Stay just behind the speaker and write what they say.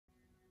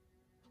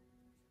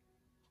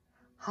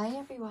Hi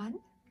everyone,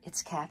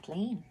 it's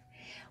Kathleen.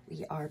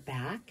 We are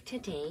back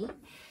today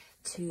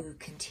to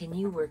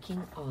continue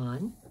working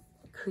on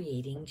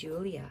creating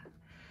Julia.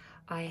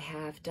 I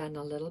have done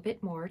a little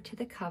bit more to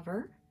the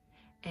cover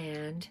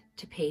and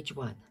to page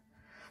 1.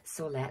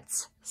 So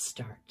let's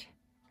start.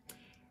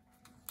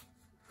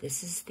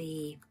 This is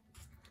the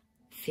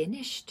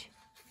finished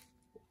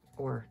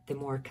or the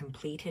more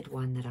completed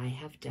one that I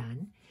have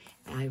done.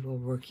 I will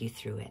work you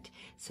through it.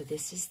 So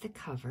this is the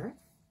cover.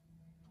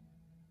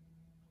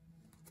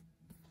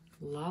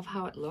 Love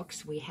how it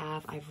looks.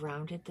 I've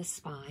rounded the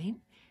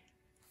spine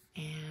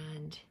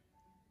and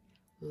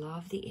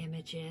love the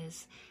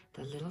images,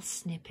 the little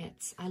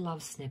snippets. I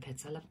love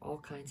snippets. I love all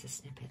kinds of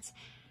snippets.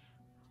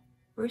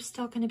 We're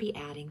still going to be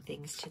adding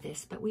things to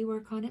this, but we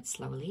work on it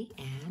slowly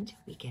and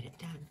we get it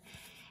done.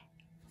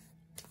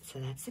 So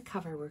that's the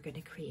cover we're going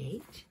to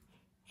create.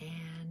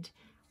 And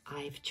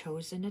I've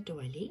chosen a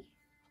doily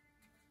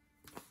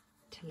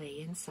to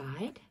lay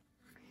inside.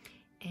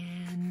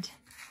 And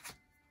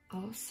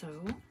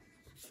also,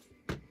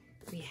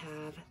 we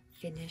have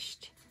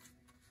finished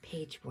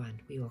page 1.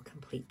 We will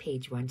complete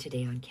page 1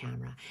 today on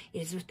camera.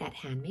 It is with that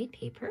handmade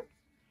paper,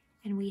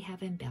 and we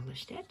have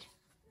embellished it.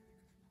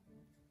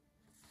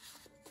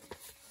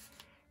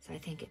 So I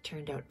think it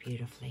turned out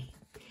beautifully.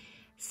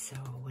 So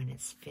when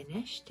it's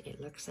finished,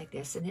 it looks like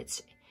this, and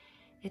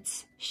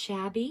it's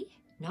shabby,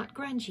 not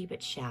grungy,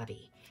 but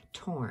shabby,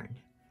 torn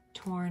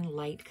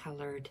light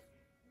colored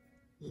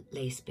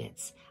lace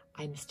bits.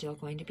 I'm still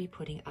going to be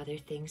putting other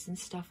things and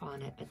stuff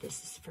on it, but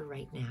this is for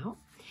right now.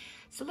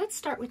 So let's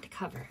start with the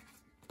cover.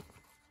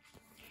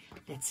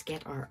 Let's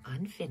get our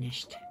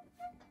unfinished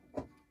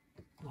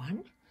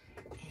one.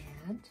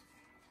 And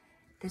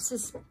this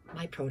is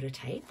my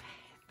prototype,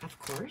 of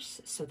course.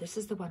 So this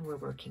is the one we're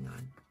working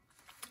on.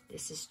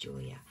 This is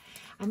Julia.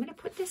 I'm going to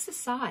put this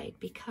aside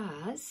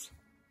because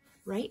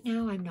right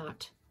now I'm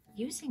not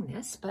using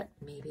this, but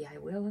maybe I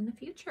will in the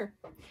future.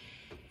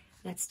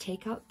 Let's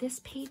take out this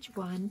page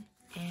 1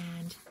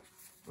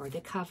 or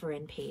the cover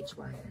in page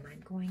 1, and I'm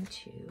going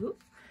to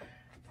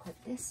put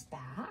this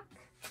back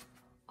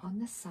on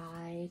the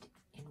side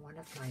in one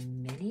of my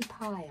many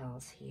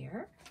piles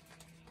here,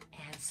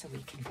 and so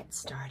we can get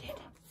started.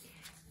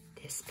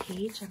 This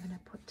page I'm going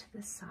to put to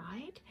the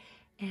side,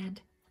 and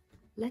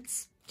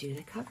let's do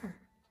the cover.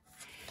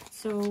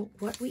 So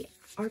what we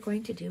are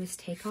going to do is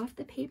take off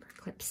the paper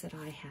clips that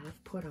I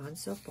have put on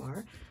so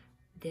far.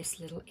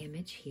 This little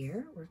image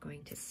here, we're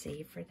going to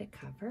save for the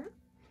cover.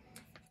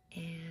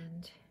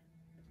 And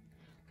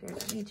here,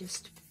 let me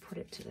just put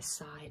it to the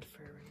side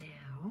for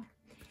now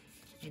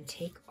and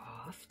take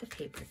off the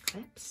paper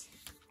clips.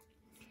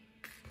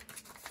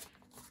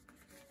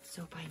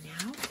 So by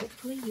now,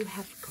 hopefully you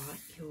have got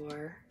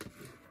your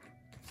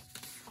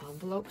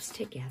envelopes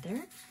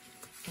together,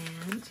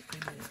 and I'm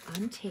going to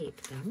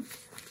untape them.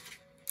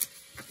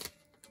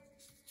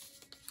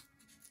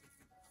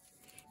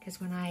 Because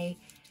when I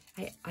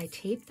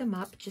tape them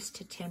up just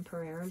to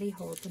temporarily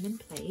hold them in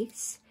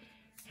place,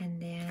 and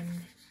then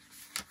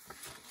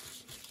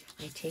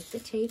I take the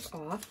tape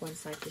off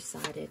once I've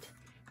decided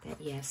that,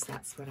 yes,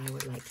 that's what I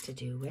would like to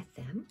do with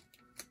them.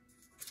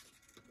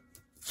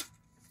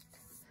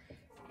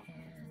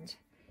 And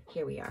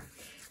here we are.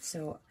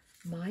 So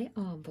my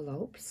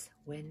envelopes,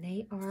 when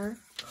they are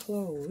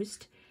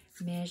closed,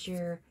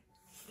 measure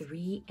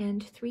 3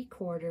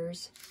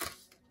 3/4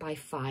 by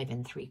 5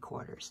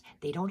 3/4.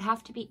 They don't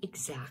have to be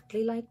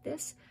exactly like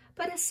this,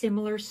 but a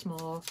similar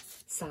small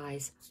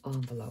size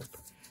envelope.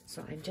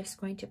 So I'm just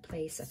going to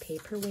place a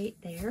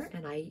paperweight there,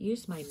 and I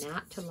use my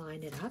mat to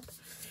line it up.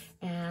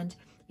 And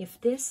if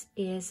this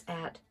is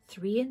at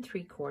 3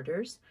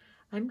 3/4,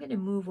 I'm going to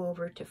move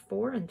over to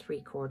 4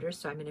 3/4.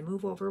 So I'm going to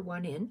move over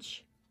 1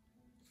 inch.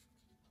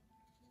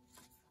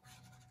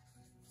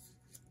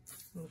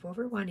 Move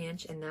over 1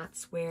 inch, and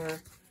that's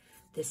where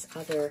this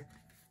other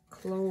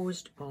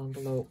closed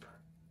envelope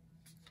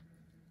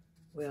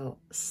will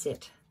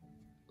sit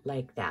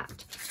like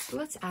that. So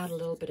let's add a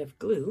little bit of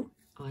glue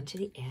onto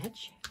the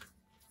edge.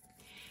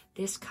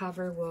 This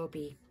cover will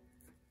be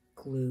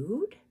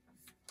glued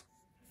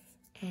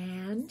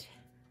and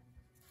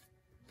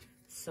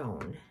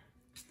sewn.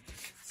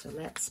 So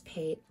let's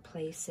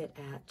place it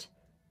at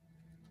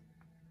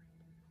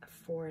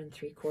 4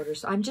 3/4.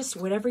 So I'm just,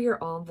 whatever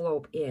your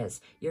envelope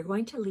is, you're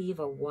going to leave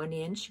a 1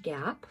 inch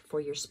gap for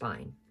your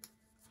spine.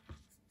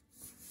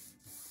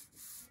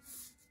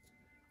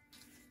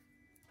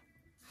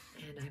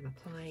 And I'm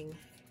applying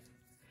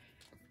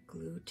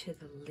glue to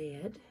the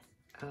lid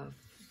of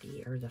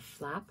the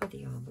flap of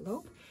the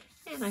envelope,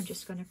 and I'm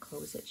just going to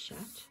close it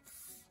shut.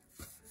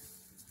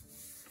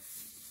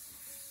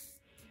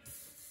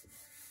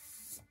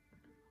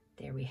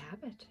 There we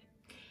have it.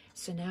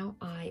 So now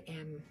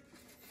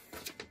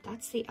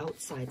that's the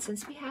outside.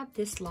 Since we have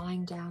this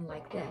lying down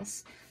like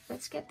this,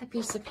 let's get the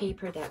piece of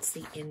paper that's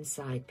the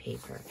inside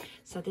paper.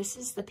 So this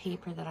is the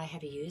paper that I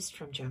have used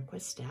from Junk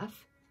With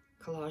Steph,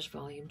 Collage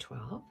Volume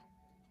 12.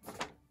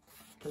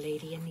 The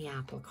lady in the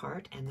apple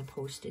cart and the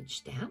postage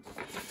stamp.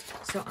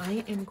 So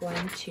I am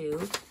going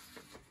to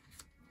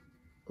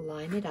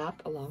line it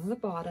up along the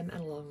bottom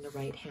and along the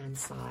right-hand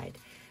side.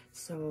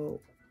 So,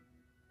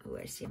 oh,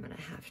 I see I'm going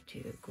to have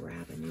to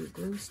grab a new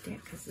glue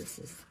stick because this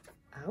is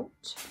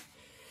out.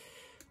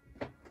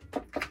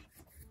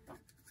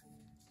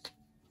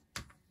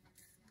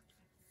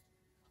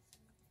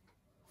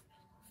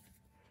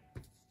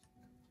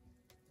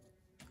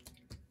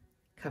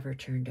 Cover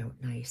turned out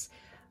nice.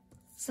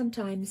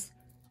 Sometimes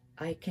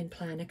I can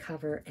plan a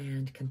cover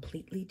and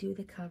completely do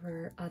the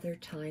cover. Other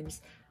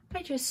times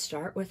I just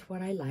start with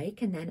what I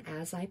like, and then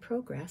as I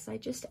progress, I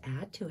just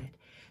add to it.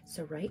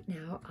 So right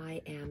now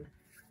I am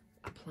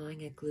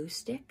applying a glue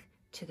stick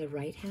to the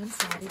right-hand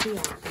side of the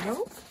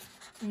envelope,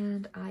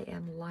 and I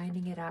am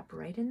lining it up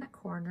right in the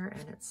corner,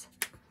 and it's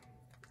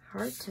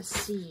hard to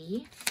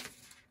see.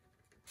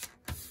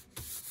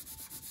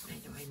 I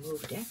know I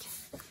moved it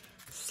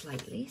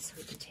slightly so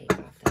we can take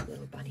off that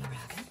little bunny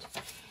rabbit.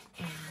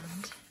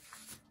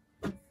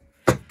 And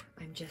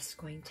I'm just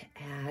going to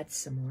add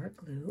some more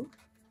glue.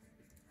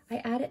 I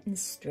add it in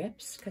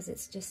strips because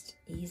it's just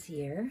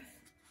easier.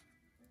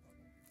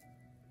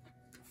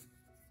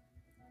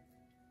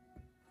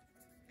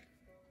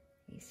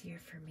 Easier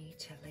for me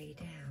to lay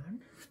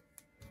down.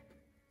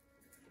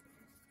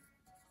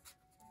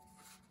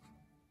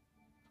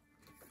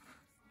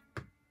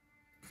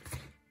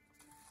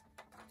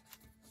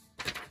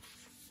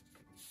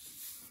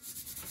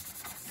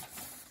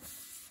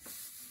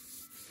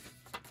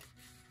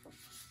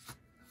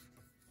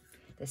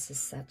 This is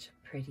such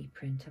pretty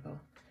printable.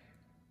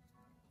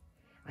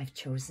 I've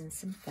chosen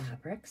some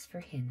fabrics for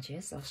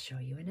hinges. I'll show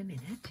you in a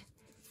minute.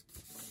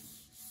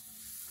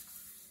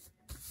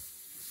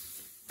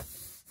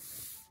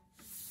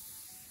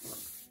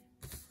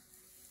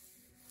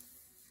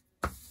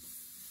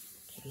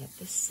 Okay, let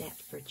this set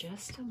for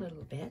just a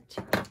little bit,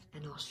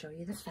 and I'll show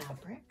you the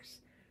fabrics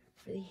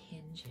for the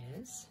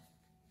hinges.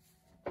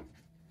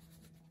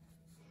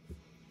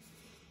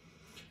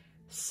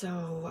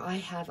 So I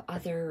have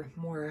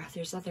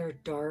there's other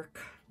dark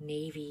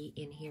navy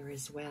in here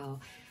as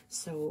well.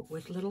 So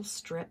with little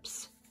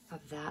strips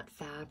of that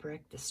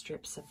fabric, the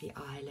strips of the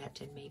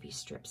eyelet, and maybe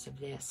strips of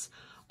this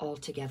all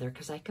together,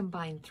 because I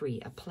combine three: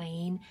 a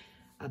plain,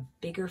 a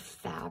bigger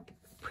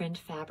print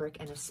fabric,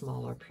 and a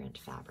smaller print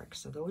fabric.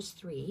 So those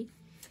three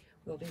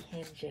will be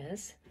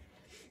hinges.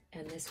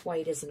 And this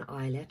white is an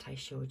eyelet I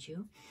showed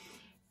you.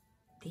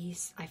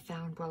 These I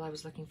found while I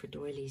was looking for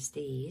doilies,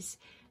 these.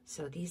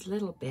 So these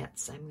little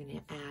bits I'm going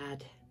to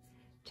add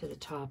to the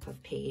top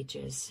of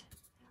pages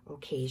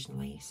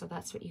occasionally. So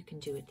that's what you can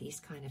do with these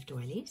kind of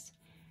doilies.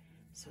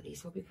 So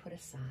these will be put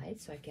aside.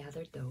 So I've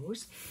gathered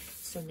those.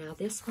 So now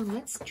this one,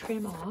 let's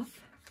trim off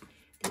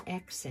the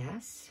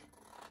excess.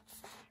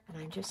 And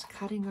I'm just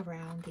cutting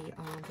around the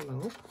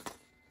envelope.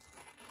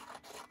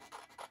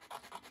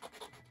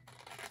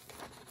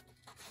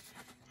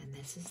 And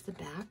this is the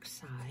back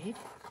side.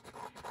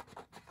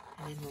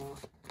 And then we'll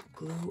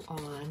glue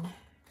on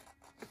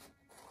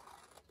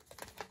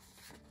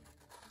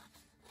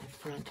the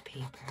front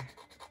paper.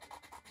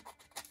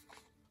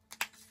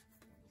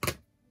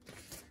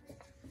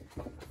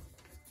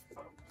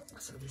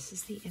 So this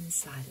is the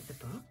inside of the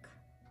book.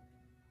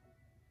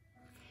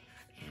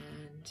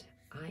 And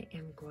I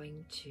am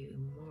going to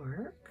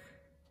mark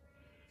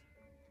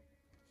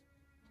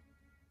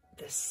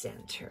the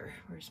center.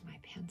 Where's my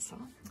pencil?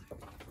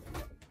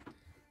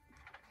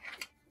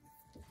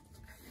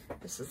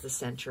 This is the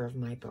center of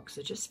my book.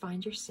 So just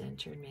find your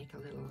center and make a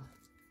little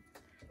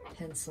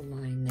pencil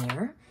line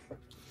there.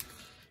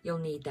 You'll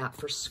need that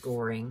for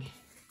scoring.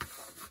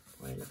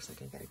 Boy, it looks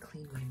like I gotta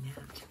clean my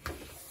mat.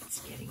 It's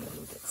getting a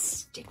little bit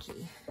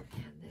sticky,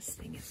 and this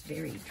thing is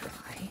very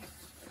dry.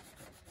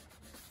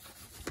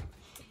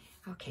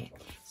 Okay,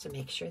 so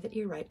make sure that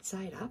you're right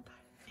side up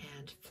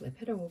and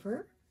flip it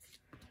over.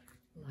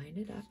 Line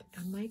it up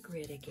on my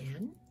grid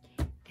again.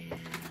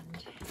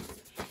 And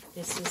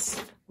this is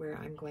where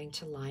I'm going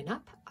to line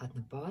up on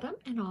the bottom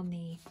and on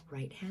the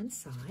right-hand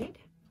side.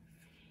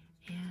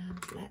 And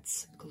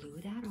let's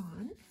glue that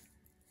on.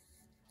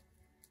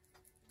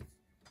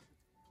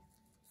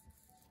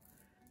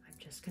 I'm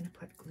just going to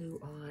put glue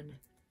on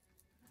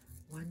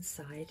one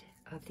side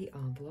of the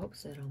envelope,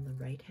 so that on the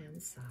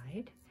right-hand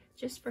side,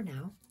 just for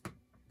now.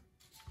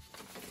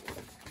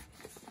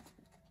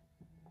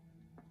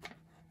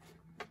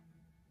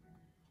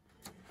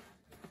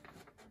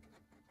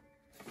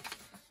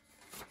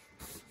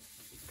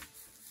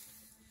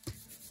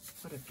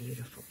 What a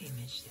beautiful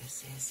image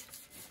this is.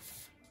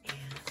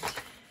 And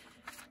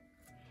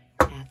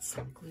add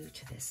some glue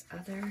to this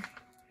other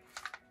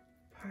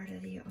part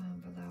of the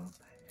envelope.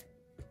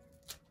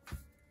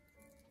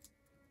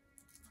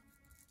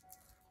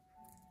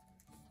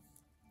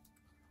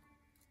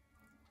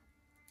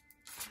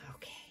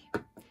 Okay,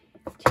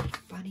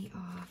 take bunny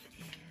off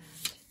and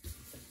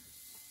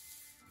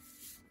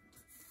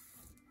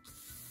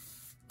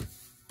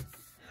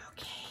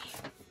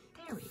okay,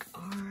 there we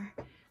are.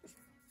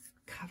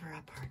 Cover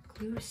up our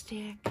glue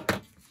stick.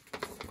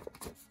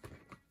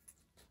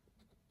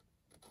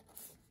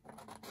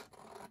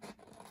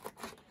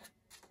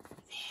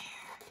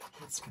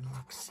 That's going to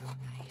look so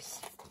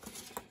nice.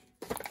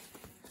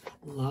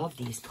 love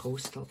these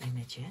postal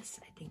images.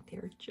 I think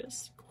they're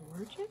just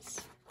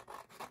gorgeous.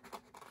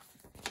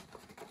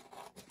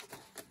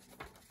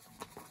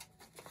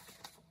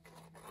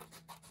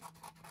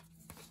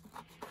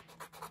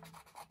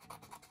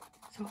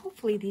 So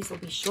hopefully these will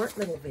be short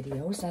little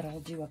videos that I'll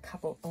do a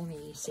couple,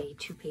 only say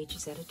 2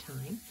 pages at a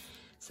time.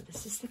 So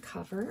this is the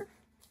cover.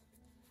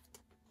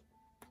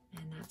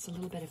 And that's a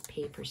little bit of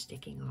paper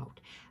sticking out.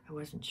 I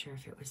wasn't sure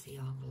if it was the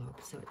envelope.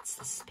 So it's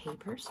this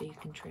paper, so you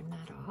can trim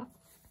that off.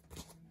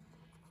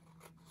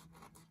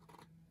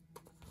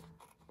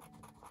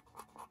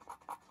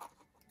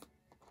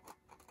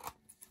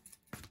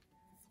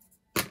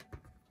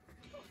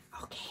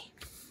 Okay.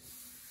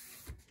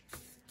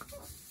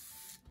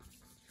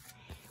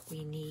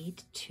 We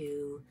need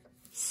to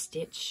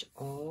stitch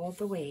all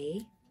the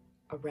way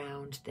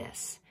around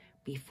this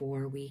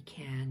before we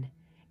can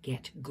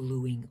get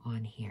gluing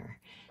on here.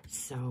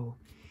 So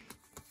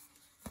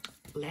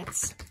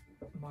let's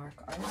mark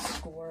our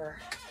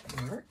score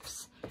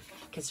marks,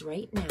 because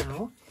right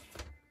now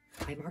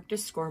I marked a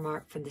score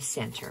mark from the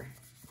center.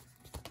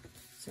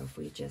 So if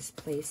we just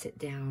place it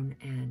down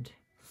and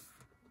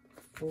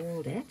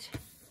fold it.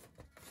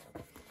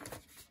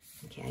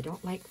 Okay, I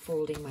don't like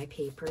folding my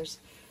papers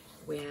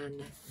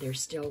when they're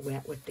still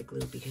wet with the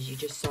glue, because you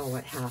just saw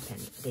what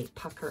happened. They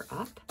pucker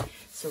up.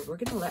 So we're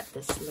going to let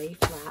this lay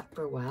flat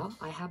for a while.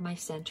 I have my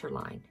center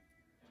line.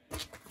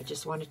 I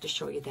just wanted to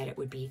show you that it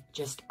would be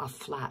just a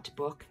flat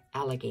book,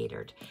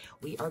 alligatored.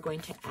 We are going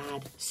to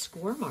add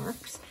score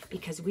marks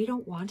because we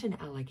don't want an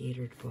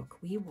alligatored book.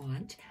 We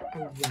want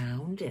a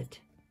rounded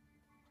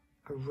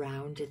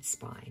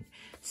spine.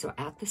 So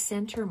at the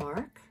center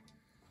mark,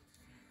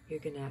 you're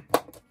going to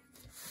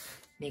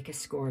make a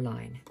score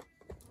line.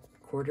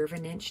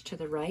 1/4 inch to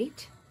the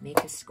right,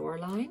 make a score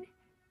line,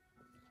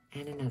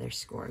 and another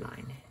score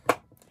line.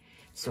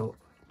 So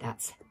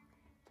that's,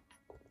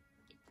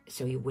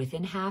 so you,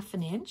 within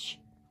 1/2 inch,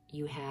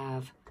 you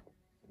have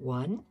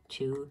 1,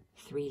 2,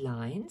 3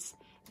 lines,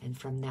 and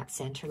from that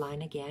center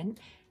line again,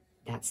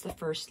 that's the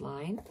first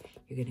line.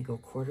 You're going to go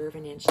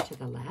 1/4 inch to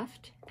the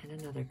left, and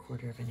another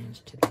 1/4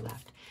 inch to the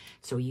left.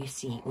 So you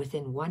see,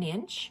 within 1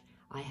 inch,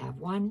 I have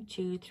 1,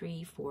 2,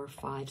 3, 4,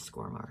 5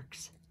 score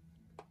marks.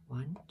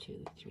 1,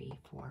 2, 3,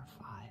 4,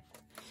 5.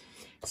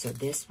 So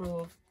this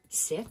will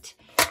sit,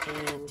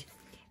 and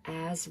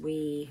as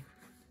I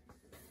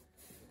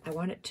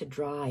want it to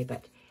dry,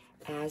 but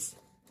as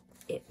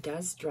it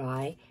does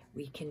dry,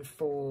 we can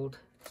fold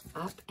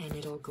up and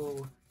it'll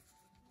go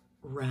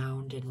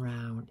round and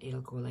round.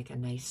 It'll go like a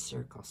nice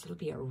circle. So it'll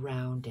be a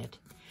rounded.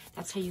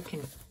 That's how you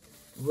can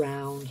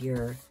round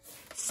your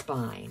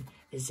spine,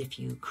 as if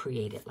you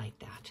create it like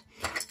that.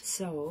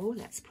 So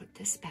let's put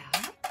this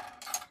back.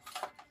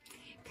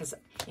 Because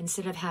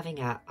instead of having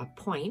a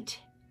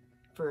point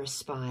for a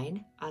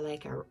spine, I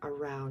like a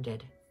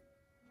rounded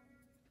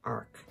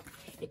arc.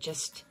 It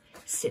just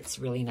sits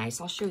really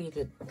nice. I'll show you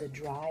the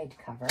dried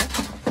cover.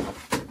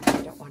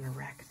 I don't want to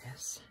wreck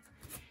this.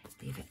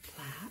 Leave it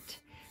flat.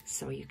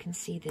 So you can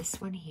see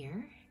this one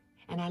here.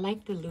 And I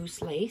like the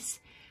loose lace.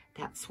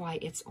 That's why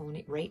it's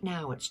only, right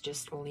now it's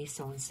just only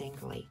sewn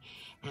singly.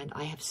 And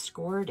I have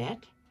scored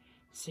it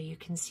so you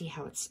can see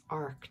how it's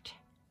arced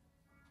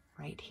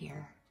right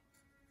here.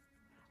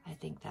 I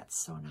think that's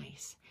so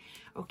nice.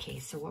 Okay,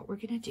 so what we're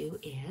going to do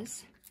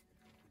is,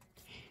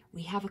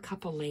 we have a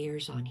couple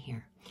layers on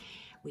here.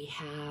 We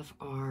have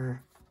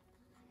our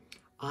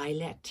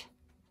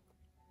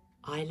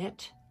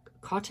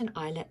cotton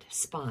eyelet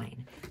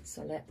spine.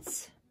 So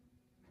let's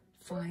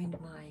find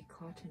my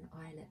cotton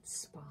eyelet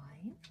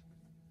spine,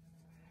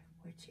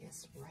 which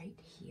is right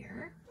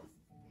here.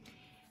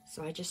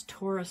 So I just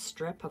tore a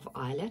strip of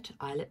eyelet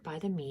by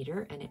the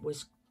meter, and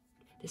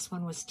this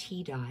one was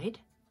tea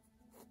dyed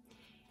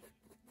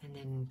and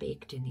then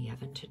baked in the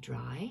oven to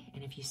dry.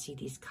 And if you see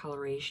these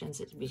colorations,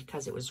 it's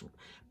because it was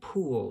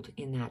pooled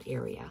in that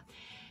area.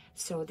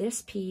 So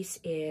this piece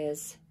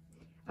is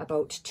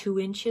about 2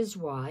 inches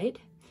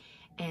wide,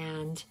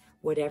 and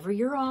whatever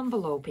your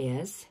envelope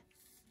is,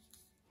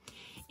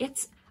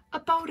 it's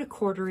about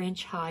 1/4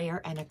 inch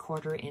higher and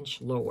 1/4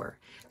 inch lower.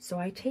 So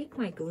I take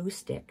my glue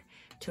stick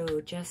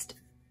to just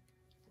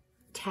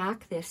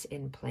tack this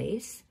in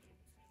place,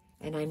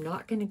 and I'm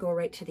not going to go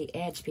right to the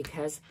edge,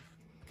 because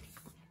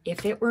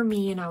if it were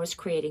me and I was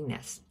creating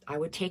this, I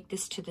would take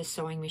this to the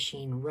sewing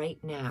machine right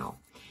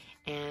now,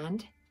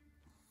 and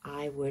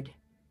I would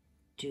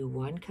do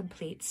 1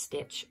 complete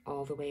stitch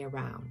all the way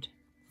around.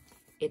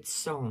 It's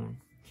sewn.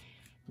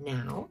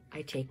 Now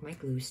I take my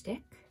glue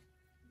stick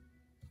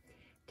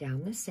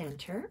down the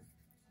center,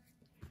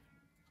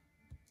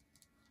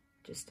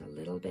 just a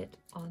little bit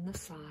on the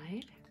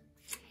side,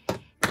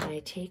 and I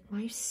take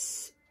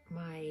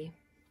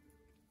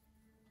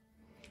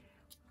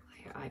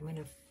I'm going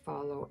to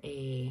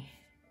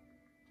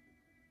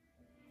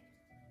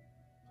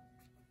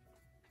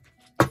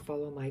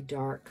follow my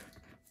dark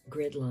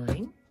grid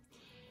line,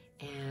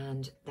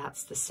 and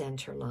that's the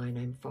center line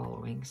I'm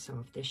following. So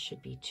if this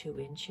should be 2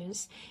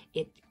 inches,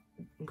 it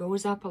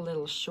goes up a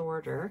little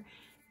shorter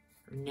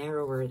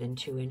narrower than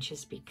 2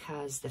 inches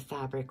because the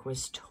fabric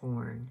was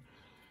torn.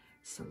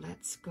 So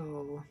let's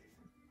go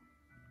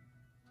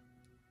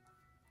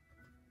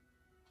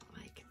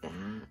like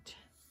that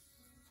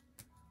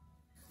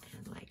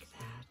and like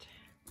that.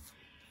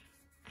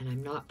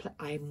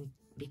 And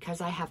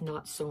because I have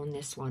not sewn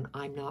this one,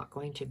 I'm not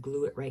going to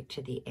glue it right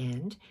to the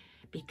end,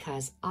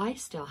 because I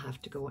still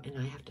have to go and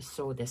I have to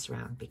sew this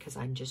round, because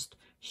I'm just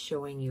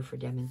showing you for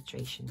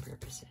demonstration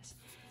purposes.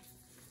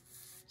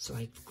 So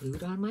I've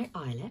glued on my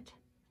eyelet.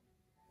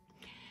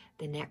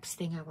 The next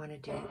thing I want to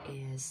do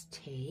is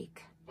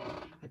take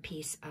a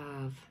piece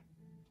of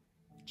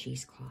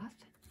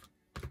cheesecloth,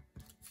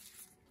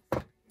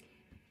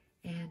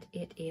 and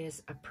it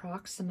is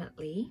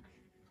approximately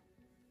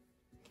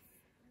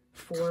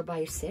 4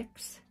 by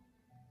 6,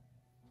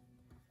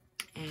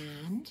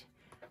 and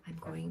I'm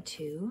going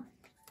to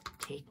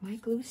take my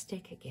glue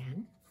stick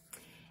again,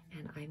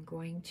 and I'm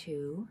going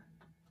to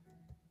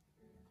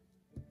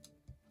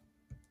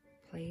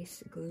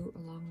place glue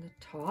along the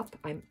top.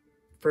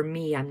 For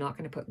me, I'm not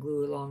going to put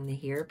glue along the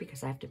here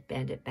because I have to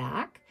bend it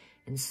back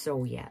and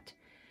sew yet.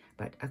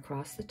 But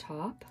across the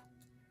top,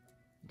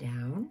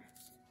 down.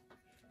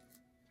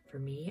 For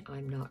me,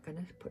 I'm not going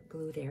to put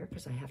glue there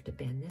because I have to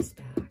bend this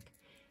back,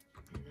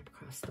 and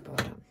across the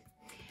bottom.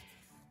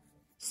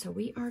 So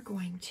we are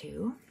going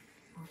to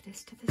move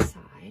this to the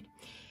side,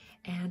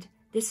 and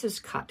this is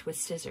cut with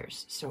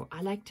scissors. So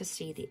I like to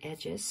see the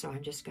edges, so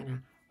I'm just going to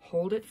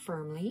hold it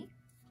firmly,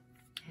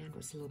 and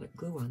there's a little bit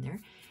glue on there,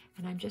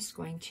 and I'm just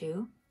going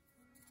to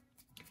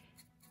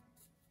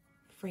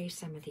fray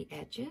some of the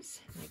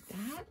edges like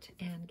that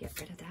and get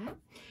rid of that.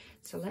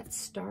 So let's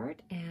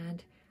start,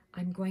 and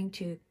I'm going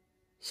to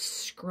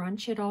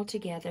scrunch it all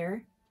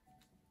together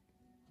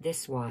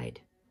this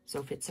wide. So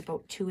if it's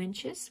about 2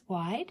 inches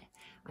wide,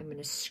 I'm going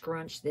to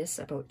scrunch this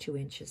about 2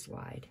 inches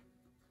wide.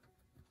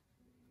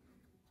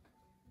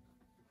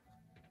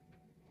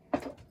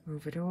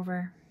 Move it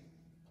over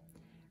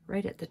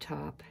right at the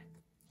top,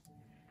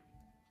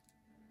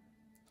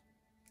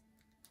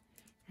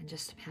 and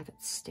just have it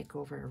stick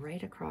over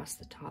right across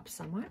the top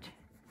somewhat.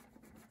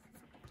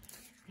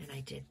 And I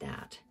did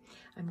that.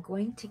 I'm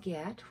going to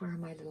get, where are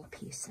my little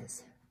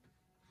pieces?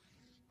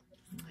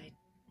 I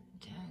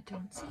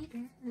don't see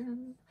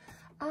them.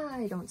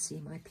 I don't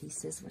see my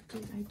pieces. What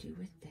did I do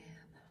with them?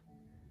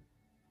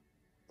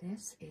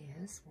 This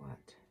is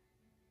what?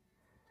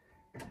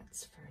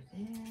 That's for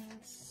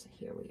this.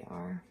 Here we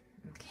are.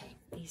 Okay,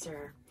 these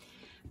are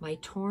my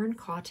torn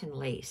cotton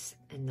lace.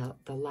 And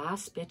the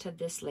last bit of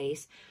this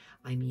lace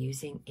I'm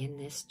using in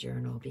this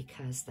journal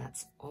because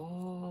that's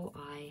all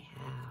I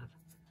have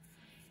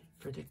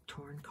for the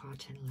torn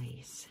cotton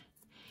lace.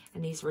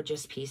 And these were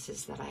just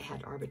pieces that I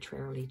had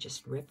arbitrarily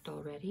just ripped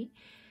already.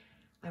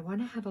 I want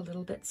to have a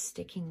little bit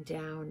sticking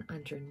down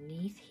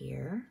underneath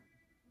here.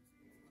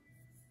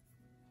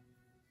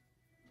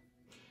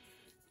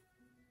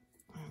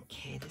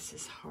 Okay, this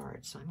is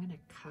hard, so I'm going to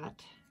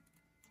cut.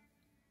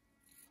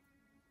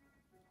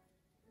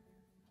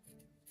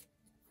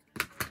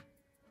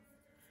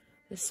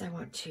 This I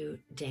want to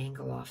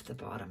dangle off the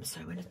bottom, so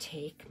I'm going to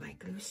take my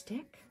glue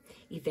stick.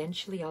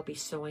 Eventually I'll be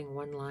sewing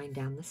one line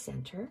down the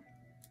center.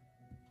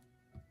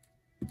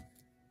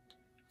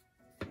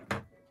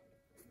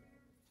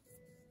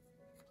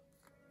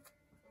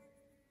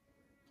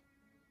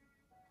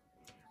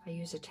 I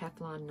use a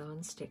Teflon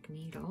non-stick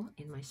needle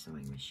in my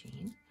sewing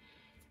machine.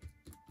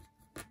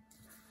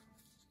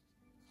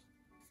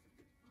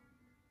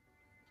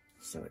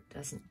 So it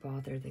doesn't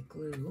bother the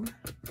glue.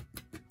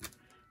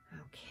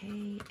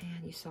 Okay,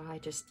 and you saw I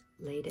just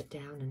laid it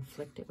down and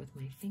flicked it with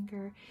my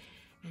finger.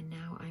 And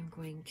now I'm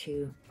going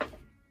to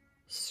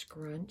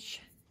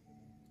scrunch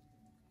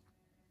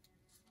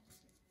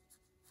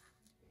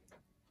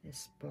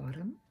this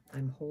bottom.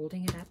 I'm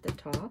holding it at the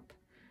top,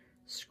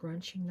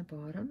 scrunching the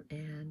bottom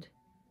and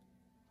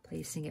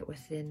placing it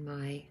within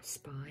my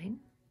spine.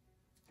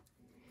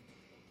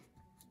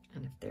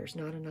 And if there's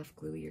not enough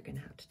glue, you're going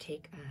to have to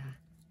take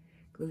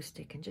a glue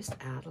stick and just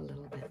add a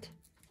little bit.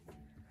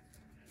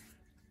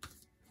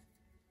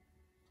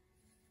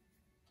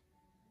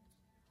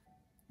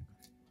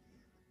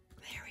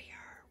 There we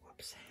are.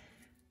 Whoops.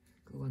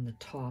 Glue on the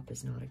top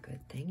is not a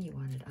good thing. You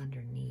want it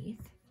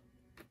underneath.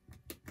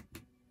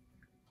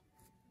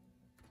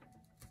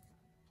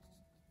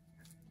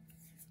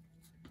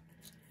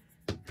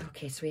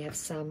 Okay, so we have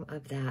some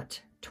of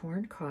that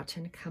torn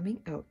cotton coming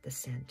out the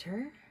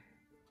center.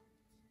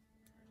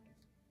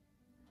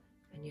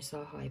 And you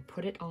saw how I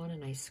put it on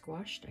and I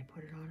squashed. I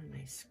put it on and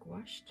I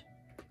squashed.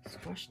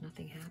 Squashed,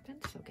 nothing happened.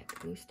 So get the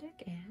glue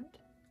stick and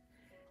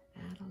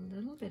add a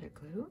little bit of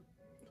glue.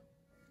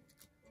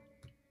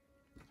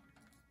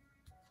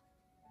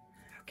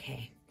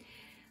 Okay,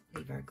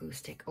 leave our glue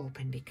stick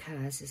open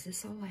because, is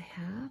this all I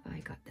have?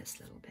 I got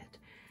this little bit.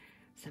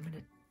 So I'm going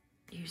to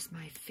use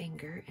my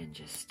finger and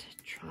just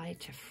try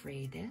to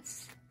fray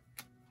this.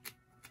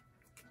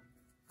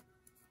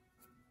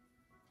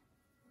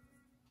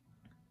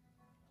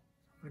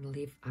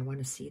 I want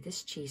to see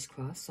this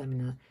cheesecloth, so I'm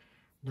going to,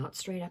 not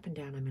straight up and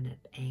down, I'm going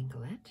to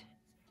angle it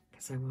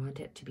because I want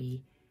it to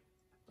be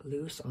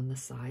loose on the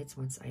sides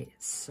once I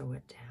sew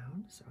it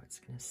down. So it's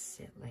going to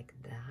sit like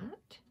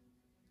that.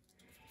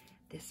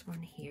 This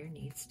one here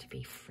needs to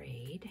be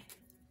frayed.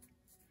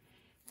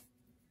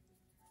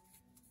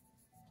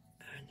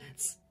 And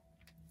let's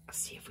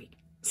see if we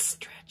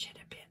stretch it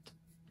a bit.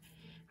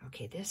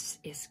 Okay, this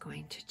is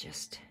going to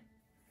just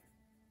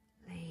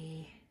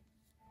lay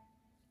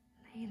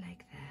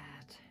like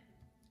that.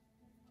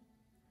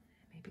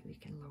 Maybe we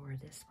can lower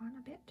this one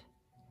a bit.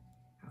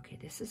 Okay,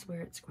 this is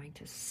where it's going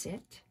to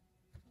sit.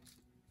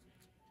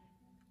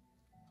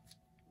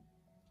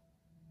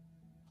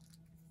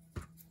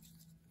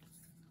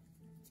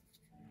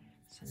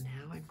 So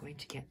now I'm going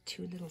to get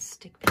 2 little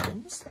stick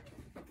pins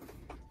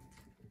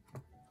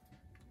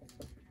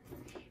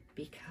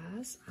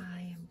because I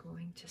am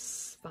going to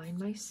find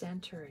my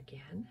center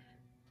again.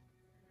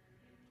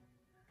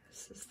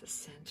 This is the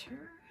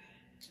center.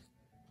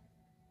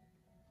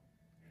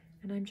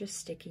 And I'm just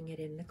sticking it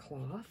in the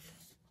cloth,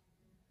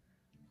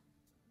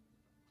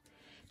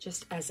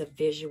 just as a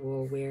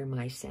visual where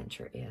my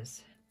center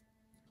is.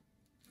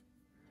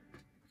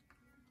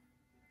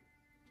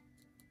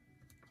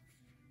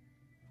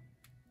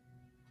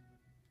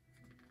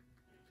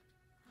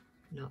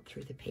 Not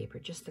through the paper,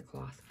 just the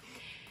cloth.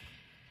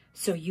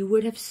 So you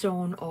would have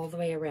sewn all the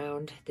way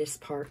around this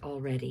part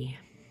already.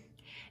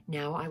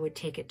 Now I would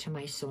take it to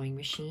my sewing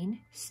machine,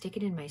 stick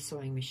it in my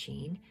sewing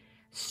machine,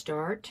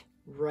 start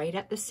right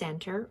at the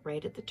center,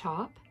 right at the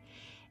top,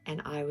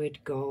 and I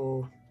would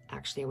go,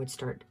 actually I would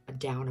start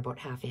down about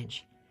 1/2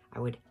 inch. I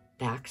would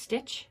back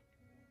stitch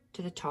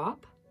to the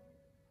top,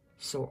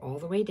 sew all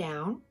the way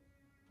down,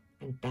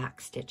 and back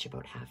stitch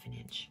about 1/2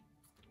 inch.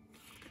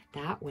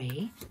 That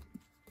way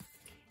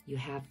you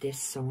have this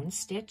sewn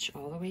stitch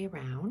all the way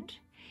around,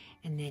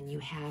 and then you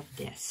have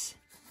this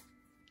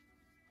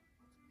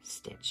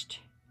stitched.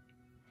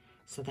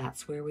 So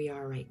that's where we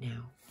are right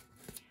now.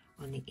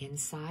 On the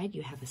inside,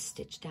 you have a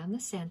stitch down the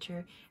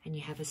center, and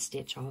you have a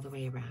stitch all the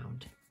way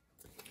around.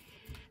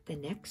 The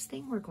next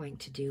thing we're going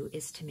to do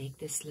is to make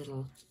this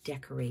little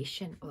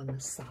decoration on the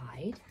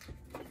side.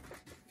 I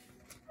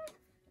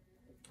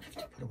have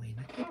to put away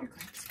my paper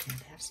clips.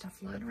 Can't have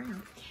stuff lying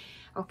around.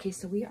 Okay,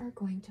 so we are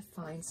going to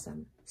find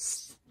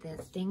the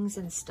things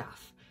and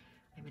stuff.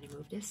 I'm going to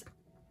move this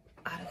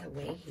out of the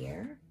way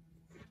here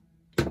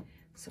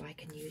so I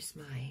can use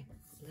my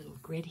little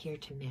grid here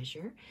to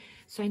measure.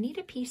 So I need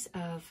a piece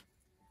of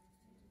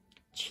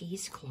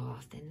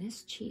cheesecloth, and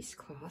this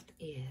cheesecloth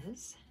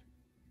is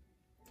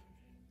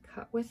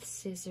cut with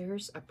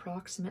scissors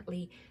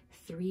approximately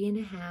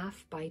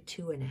 3.5 by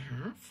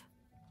 2.5.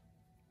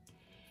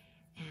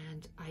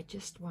 And I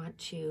just want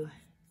to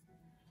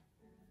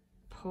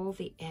pull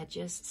the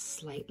edges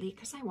slightly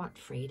because I want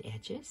frayed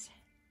edges.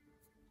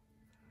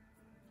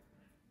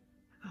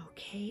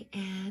 Okay,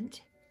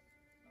 and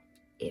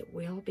it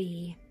will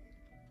be,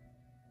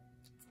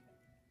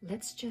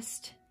 let's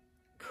just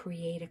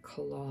create a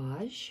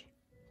collage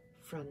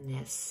from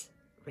this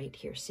right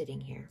here,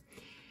 sitting here.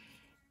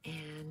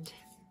 And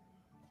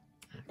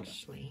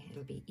actually,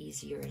 it'll be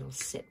easier, it'll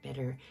sit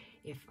better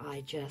if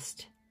I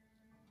just,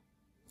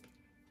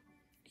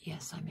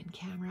 yes, I'm in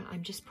camera,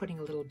 I'm just putting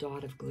a little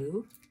dot of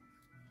glue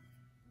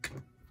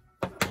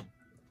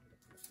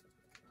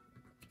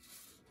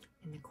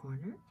in the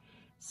corner.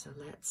 So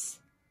let's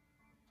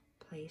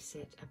place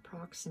it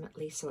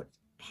approximately so it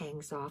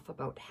hangs off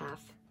about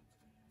half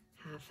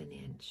an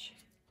inch.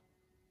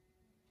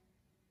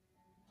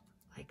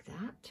 Like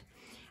that.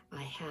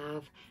 I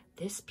have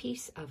this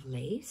piece of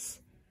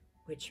lace,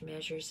 which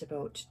measures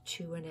about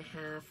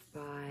 2.5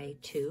 by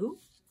 2.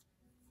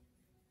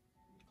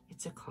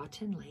 It's a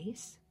cotton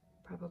lace,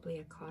 probably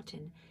a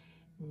cotton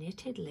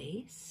knitted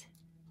lace.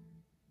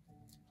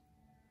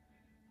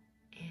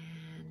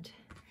 And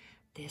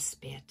this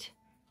bit.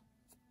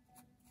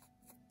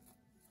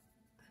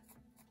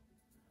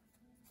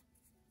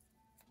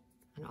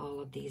 And all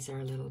of these are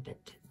a little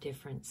bit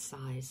different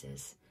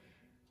sizes.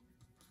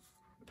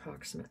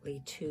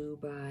 Approximately 2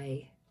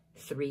 by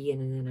 3,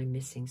 and then I'm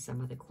missing some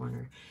of the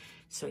corner.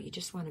 So you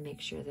just want to make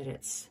sure that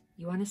it's,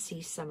 you want to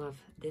see some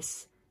of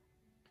this,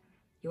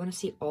 you want to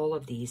see all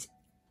of these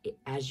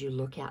as you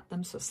look at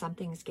them. So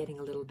something's getting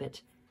a little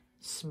bit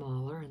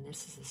smaller, and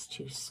this is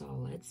too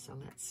solid, so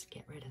let's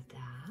get rid of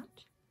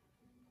that.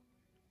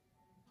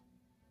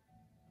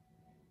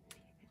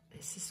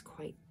 This is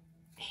quite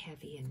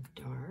heavy and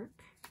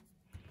dark.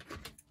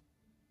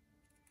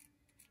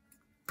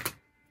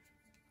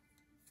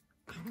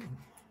 Oh,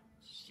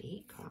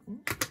 see,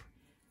 cotton.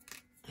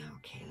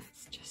 Okay,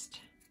 let's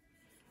just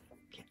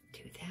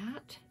do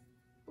that.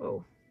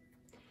 Whoa.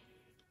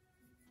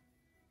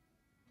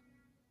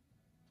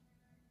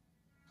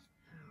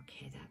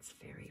 Okay, that's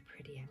very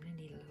pretty. I'm going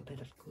to need a little bit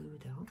of glue,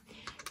 though,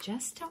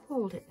 just to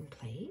hold it in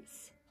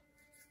place.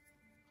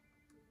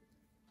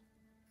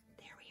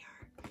 There we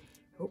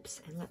are.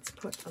 Oops, and let's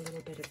put a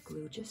little bit of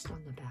glue just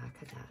on the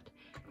back of that.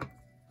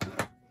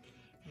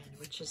 And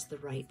which is the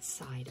right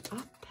side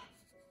up.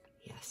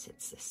 Yes,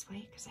 it's this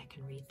way because I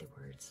can read the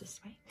words this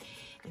way.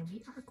 And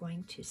we are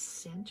going to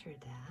center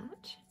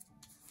that.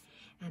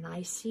 And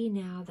I see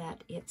now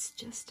that it's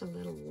just a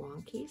little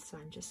wonky, so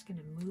I'm just going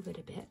to move it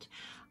a bit.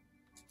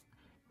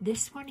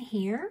 This one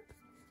here,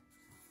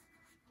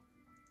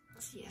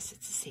 yes,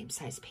 it's the same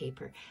size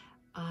paper.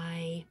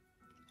 I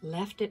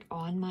left it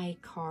on my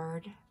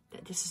card.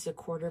 This is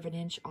 1/4 of an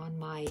inch on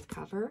my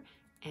cover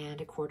and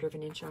 1/4 of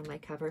an inch on my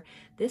cover.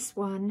 This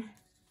one,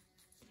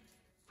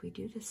 if we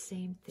do the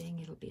same thing,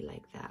 it'll be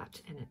like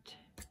that. And it,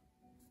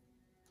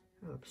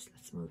 oops,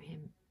 let's move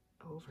him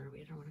over.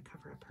 We don't want to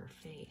cover up her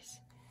face.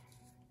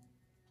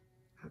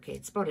 Okay,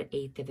 it's about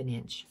 1/8 of an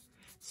inch.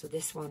 So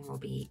this one will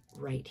be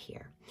right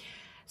here.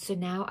 So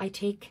now I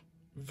take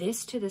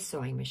this to the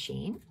sewing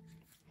machine,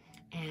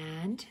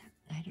 and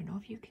I don't know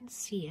if you can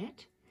see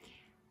it.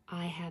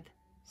 I have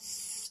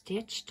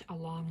stitched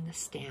along the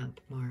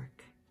stamp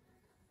mark.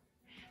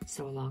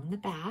 So along the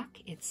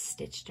back, it's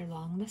stitched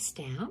along the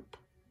stamp.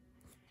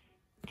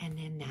 And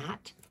then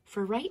that,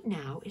 for right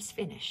now, is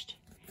finished.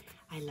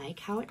 I like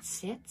how it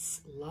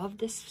sits. Love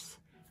this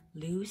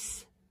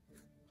loose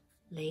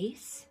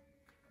lace.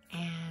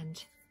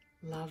 And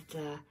love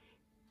the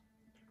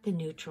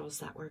neutrals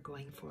that we're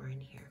going for in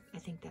here. I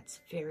think that's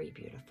very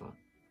beautiful.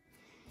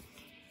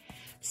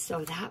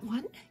 So that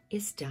one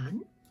is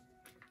done.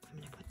 I'm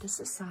going to put this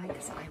aside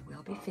because I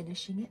will be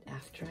finishing it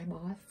after I'm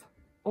off.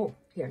 Oh,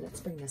 here, let's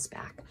bring this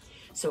back.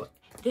 So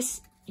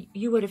this,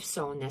 you would have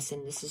sewn this,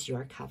 and this is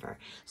your cover.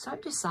 So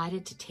I've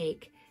decided to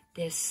take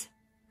this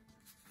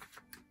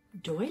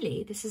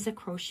doily. This is a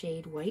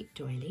crocheted white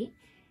doily,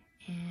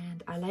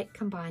 and I like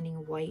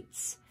combining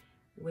whites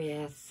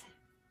with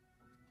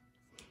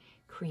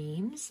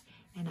creams,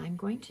 and I'm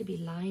going to be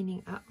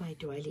lining up my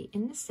doily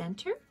in the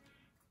center,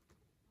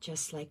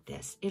 just like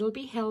this. It'll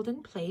be held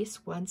in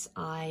place once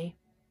I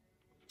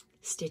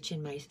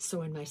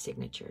sew in my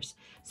signatures.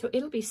 So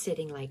it'll be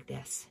sitting like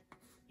this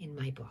in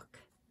my book.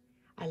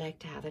 I like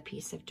to have a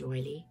piece of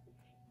doily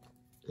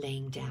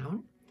laying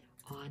down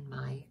on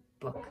my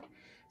book.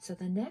 So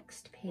the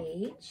next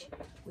page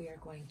we are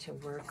going to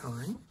work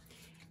on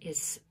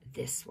is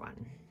this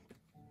one.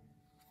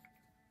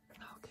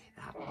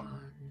 That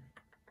one,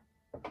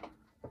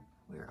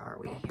 where are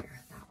we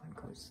here? That one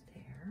goes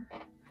there.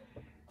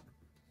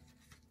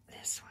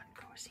 This one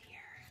goes here.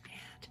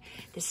 And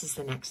this is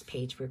the next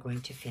page we're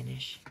going to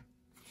finish.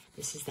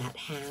 This is that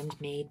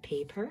handmade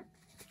paper.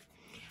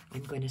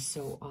 I'm going to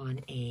sew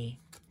on the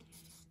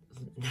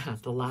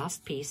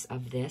last piece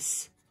of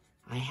this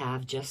I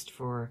have just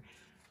for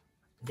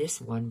this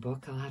one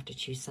book. I'll have to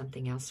choose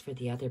something else for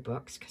the other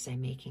books because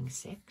I'm making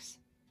 6.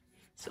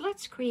 So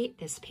let's create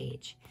this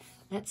page.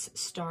 Let's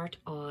start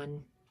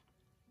on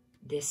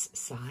this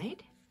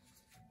side,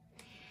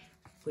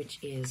 which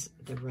is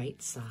the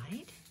right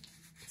side.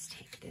 Let's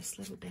take this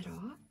little bit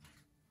off.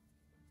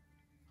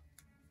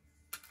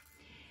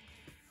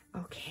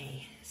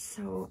 Okay,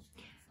 so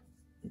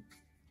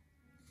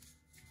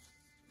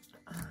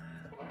where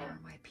are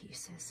my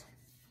pieces?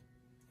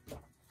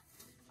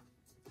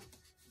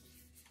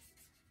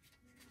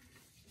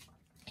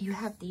 You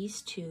have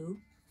these two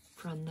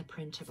from the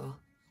printable.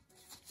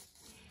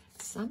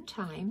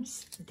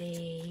 Sometimes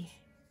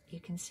you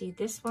can see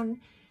this one,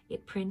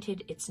 it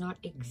printed, it's not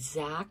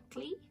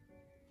exactly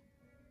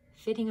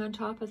fitting on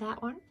top of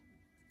that one.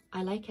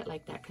 I like it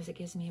like that because it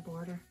gives me a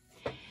border.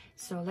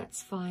 So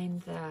let's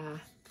find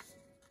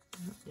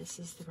this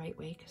is the right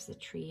way because the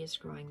tree is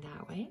growing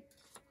that way.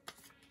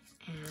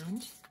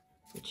 And,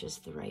 which is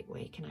the right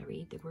way. Can I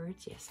read the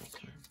words? Yes, I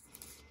can.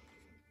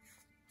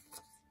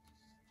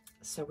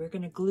 So we're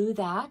going to glue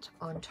that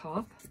on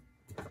top.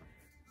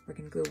 We're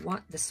going to glue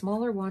the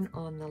smaller one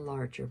on the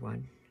larger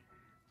one.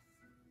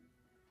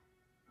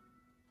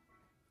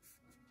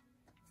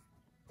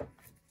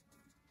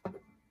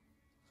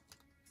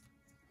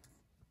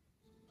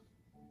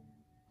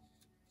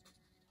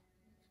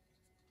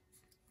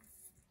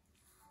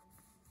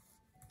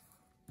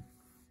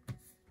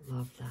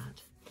 Love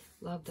that.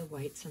 Love the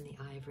whites and the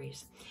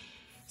ivories.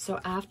 So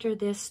after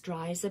this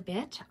dries a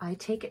bit, I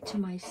take it to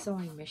my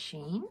sewing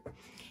machine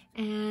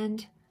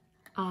and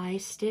I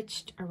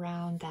stitched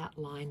around that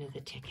line of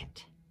the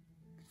ticket.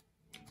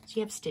 So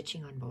you have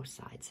stitching on both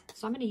sides.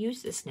 So I'm going to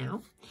use this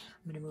now.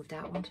 I'm going to move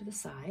that one to the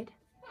side.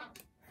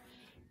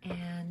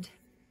 And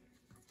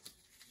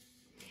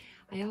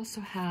I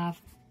also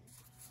have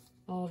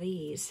all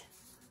these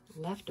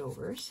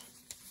leftovers.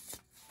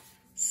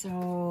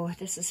 So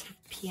this is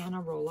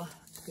piano rolla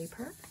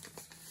paper.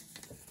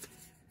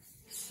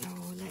 So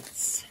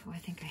I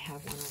think I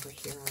have one over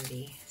here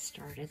already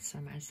started, so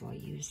I might as well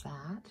use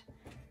that.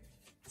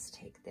 Let's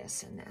take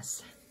this and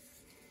this.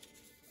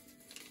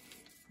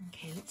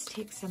 Okay, let's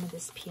take some of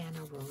this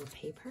piano roller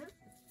paper.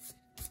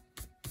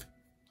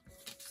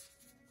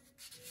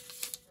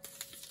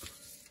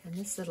 And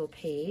this little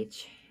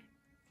page,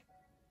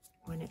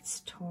 when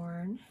it's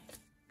torn,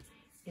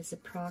 is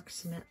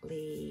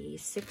approximately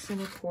 6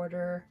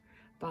 1/4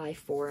 by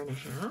 4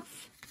 1/2.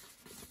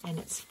 And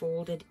it's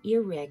folded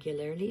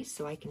irregularly,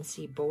 so I can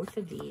see both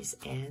of these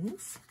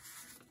ends.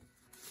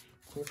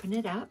 Open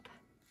it up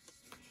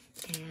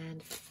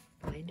and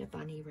find a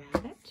bunny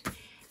rabbit.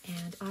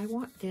 And I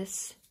want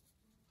this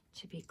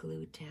to be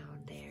glued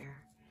down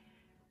there.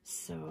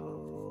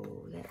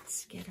 So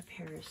let's get a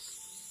pair of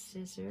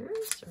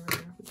scissors, or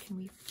can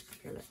we,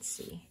 here, let's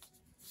see.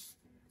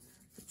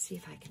 Let's see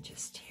if I can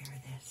just tear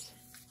this.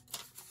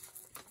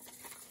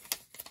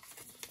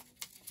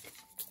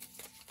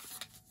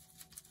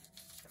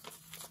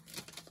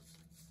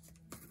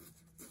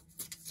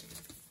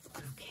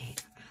 Okay,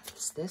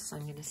 this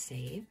I'm going to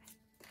save.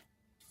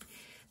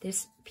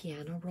 This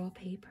piano roll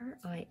paper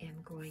I am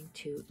going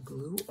to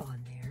glue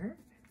on there.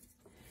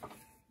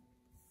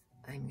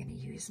 I'm going to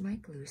use my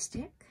glue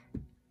stick.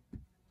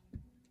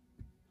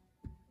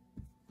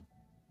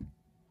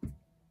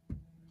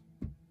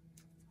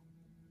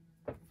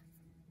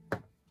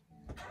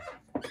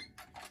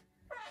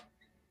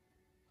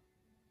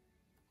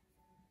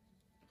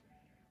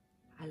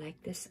 I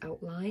like this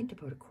outlined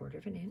about 1/4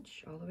 of an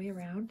inch all the way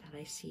around, that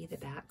I see the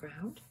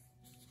background.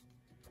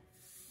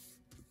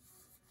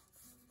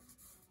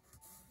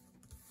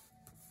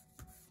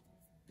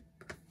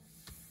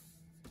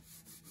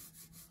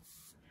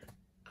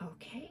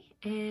 Okay,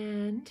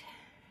 and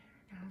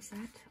how's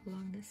that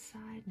along this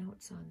side? No,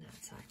 it's on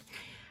that side.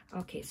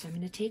 Okay, so I'm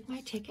going to take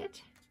my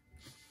ticket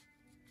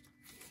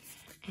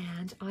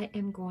and I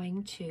am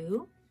going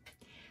to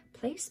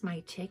place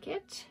my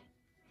ticket.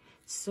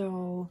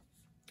 So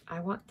I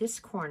want this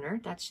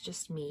corner, that's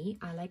just me.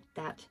 I like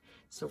that.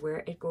 So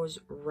where it goes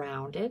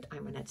rounded,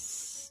 I'm going to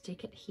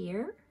stick it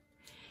here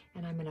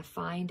and I'm going to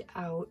find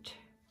out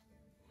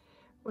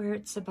where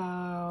it's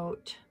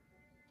about.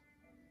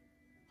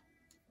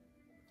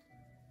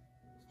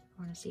 I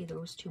want to see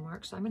those 2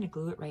 marks, so I'm going to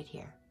glue it right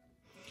here.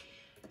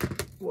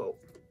 Whoa.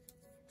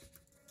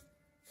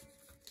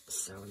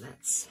 So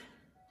let's,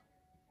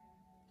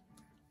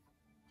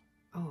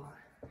 oh,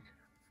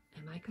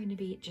 am I going to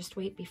be, just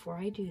wait before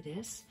I do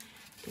this.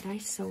 Did I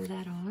sew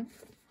that on?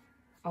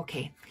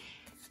 Okay.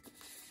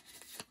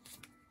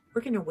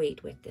 We're going to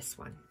wait with this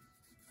one.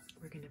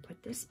 We're going to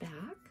put this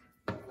back.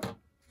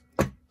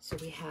 So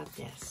we have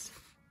this.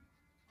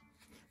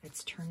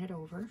 Let's turn it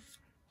over,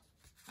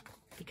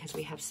 because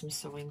we have some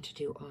sewing to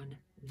do on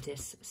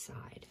this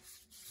side.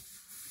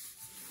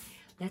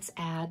 Let's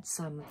add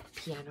some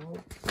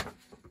piano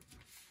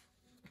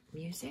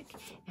music,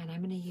 and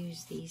I'm going to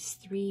use these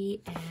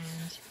 3,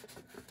 and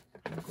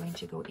I'm going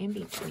to go in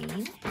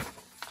between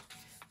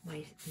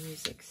my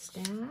music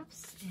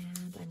staffs,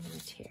 and I'm going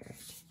to tear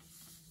it.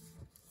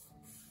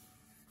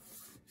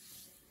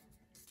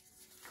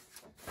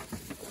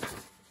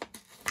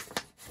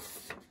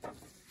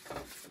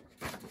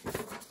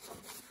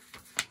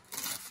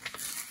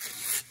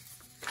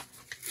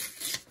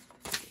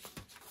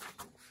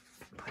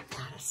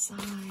 Side,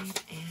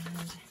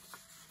 and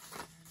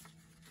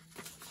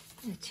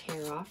I'm going to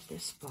tear off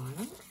this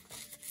bottom.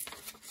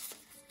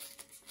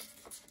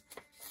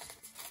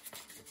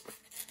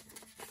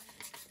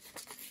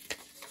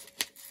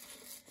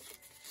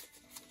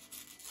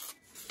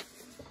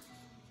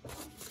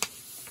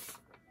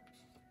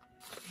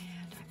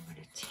 And I'm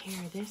going to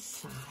tear this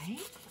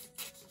side.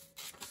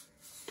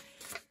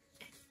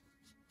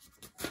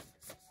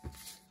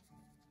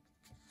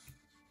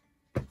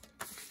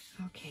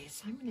 Okay,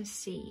 so I'm going to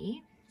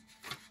see.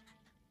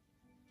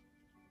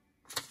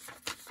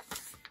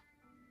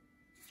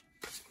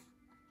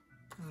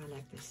 Oh, I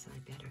like this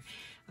side better.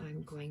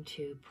 I'm going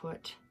to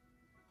put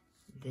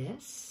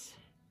this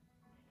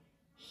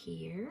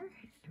here.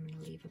 I'm going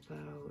to leave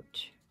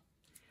about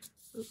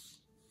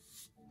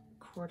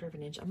 1/4 of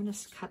an inch. I'm going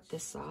to cut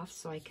this off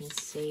so I can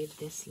save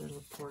this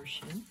little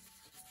portion.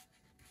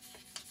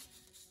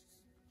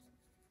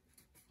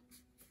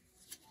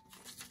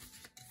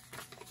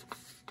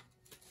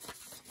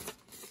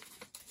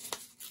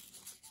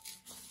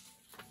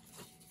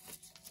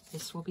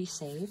 This will be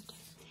saved.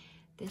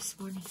 This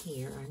one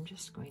here, I'm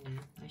just going to,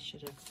 I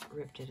should have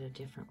ripped it a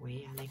different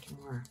way. I like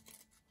more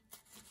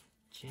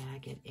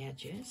jagged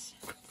edges.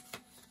 So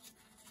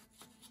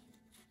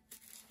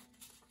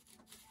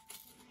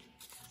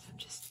I'm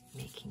just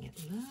making it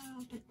a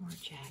little bit more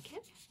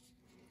jagged.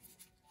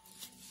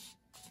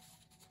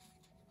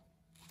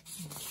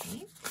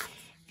 Okay,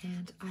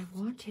 and I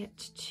want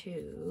it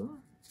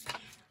to,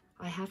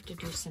 I have to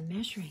do some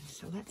measuring.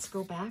 So let's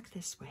go back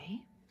this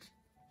way.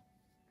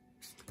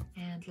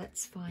 And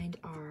let's find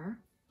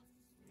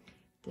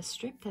the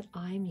strip that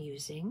I'm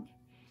using.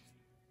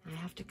 I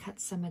have to cut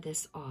some of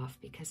this off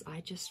because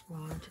I just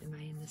want, am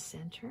I in the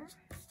center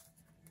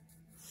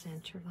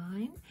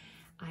line?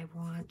 I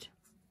want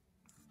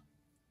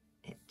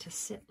it to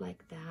sit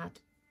like that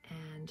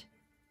and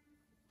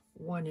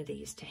one of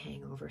these to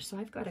hang over. So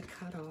I've got to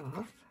cut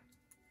off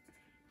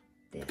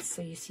this.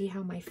 So you see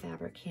how my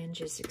fabric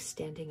hinge is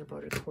extending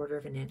about 1/4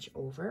 of an inch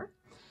over.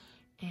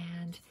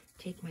 And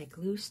take my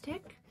glue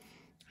stick.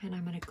 And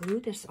I'm going to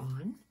glue this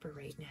on for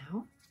right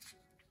now.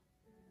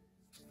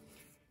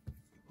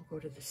 We'll go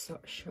to the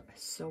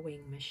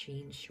sewing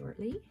machine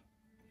shortly.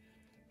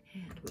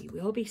 And we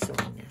will be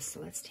sewing this.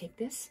 So let's take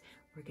this.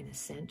 We're going to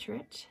center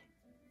it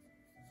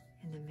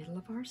in the middle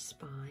of our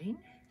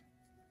spine.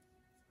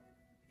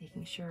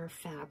 Making sure our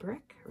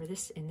fabric, or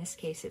this, in this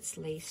case it's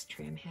lace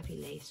trim,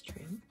 heavy lace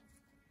trim.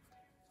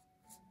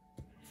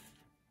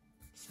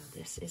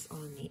 this is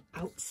on the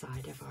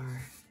outside of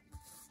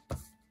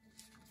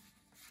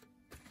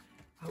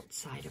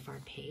our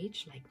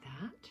page, like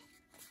that.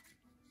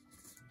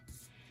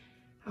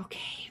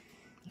 Okay,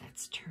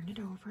 let's turn it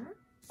over.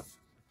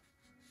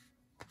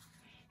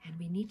 And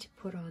we need to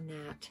put on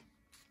that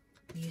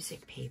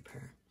music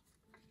paper.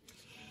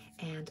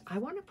 And I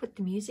want to put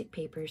the music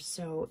paper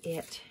so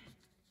it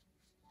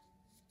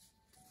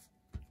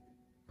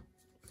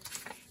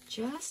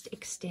just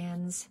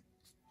extends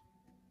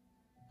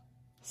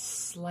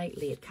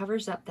slightly. It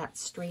covers up that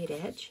straight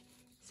edge.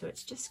 So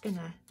it's just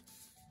gonna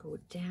go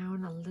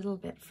down a little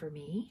bit for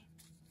me.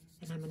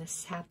 And I'm gonna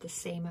have the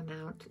same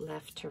amount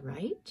left to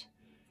right.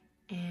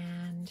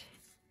 And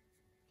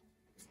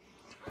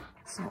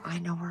so I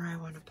know where I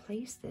want to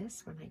place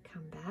this when I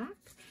come back.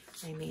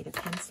 I made a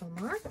pencil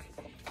mark,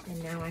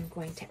 and now I'm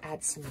going to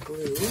add some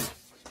glue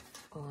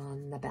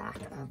on the back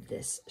of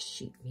this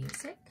sheet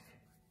music.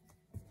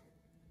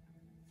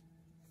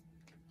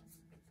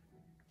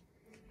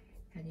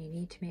 And you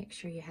need to make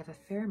sure you have a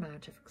fair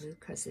amount of glue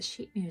because the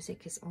sheet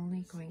music is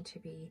only going to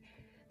be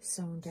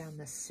sewn down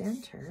the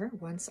center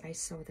once I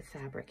sew the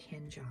fabric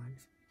hinge on,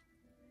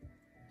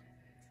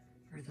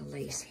 or the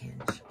lace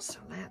hinge. So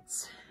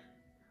let's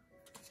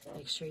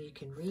make sure you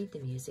can read the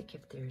music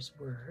if there's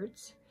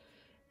words,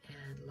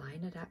 and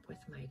line it up with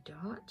my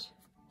dot.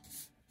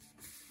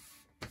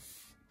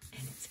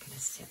 And it's going to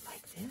sit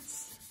like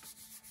this.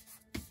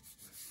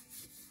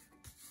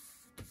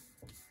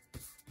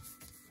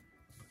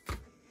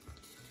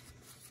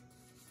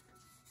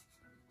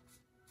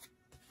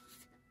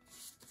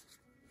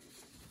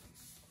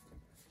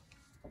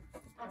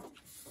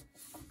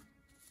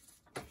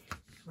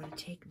 I want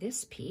to take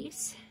this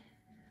piece,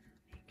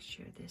 make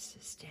sure this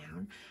is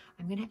down.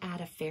 I'm going to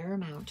add a fair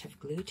amount of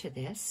glue to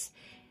this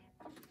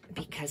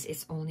because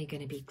it's only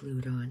going to be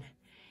glued on.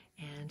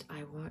 And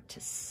I want to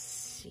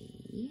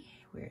see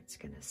where it's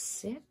going to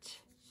sit.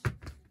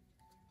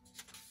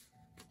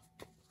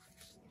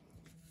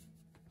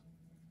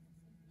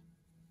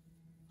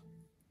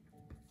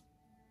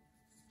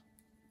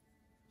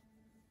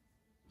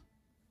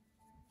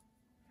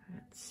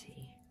 Let's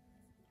see.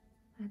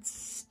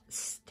 Let's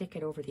stick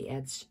it over the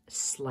edge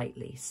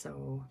slightly,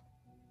 so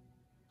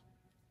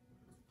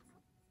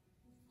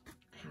I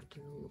have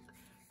to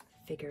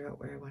figure out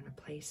where I want to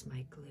place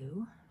my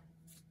glue.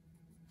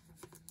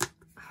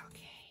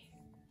 Okay.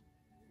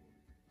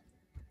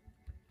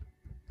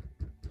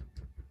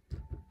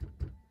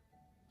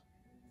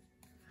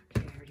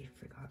 Okay, I already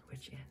forgot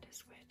which end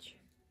is which.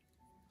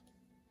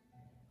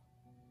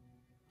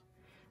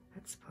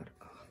 Let's put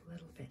a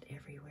little bit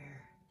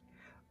everywhere.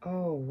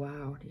 Oh,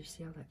 wow. Did you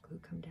see all that glue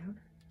come down?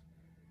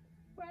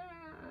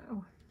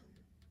 Wow.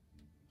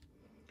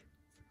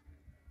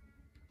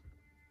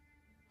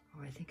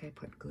 Oh, I think I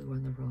put glue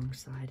on the wrong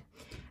side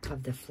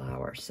of the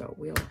flower, so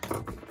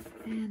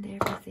and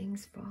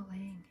everything's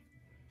falling.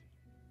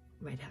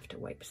 Might have to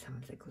wipe some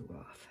of the glue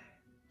off.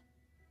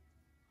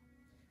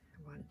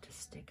 I want it to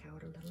stick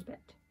out a little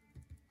bit.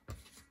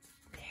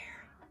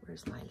 There.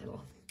 Where's my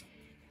little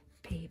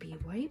baby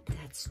wipe?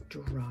 That's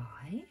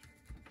dry.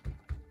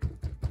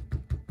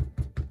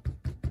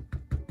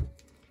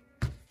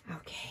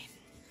 Okay.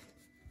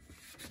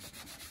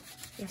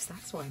 Yes,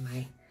 that's why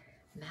my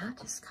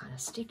mat is kind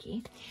of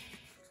sticky.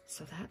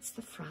 So that's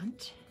the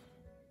front.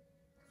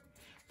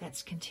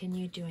 Let's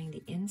continue doing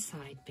the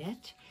inside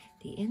bit.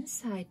 The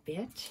inside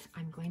bit,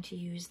 I'm going to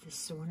use the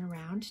sewn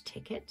around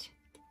ticket.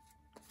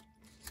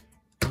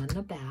 On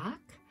the back,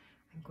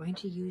 I'm going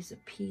to use a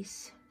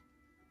piece.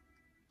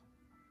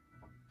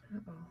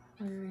 Uh-oh,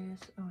 where is,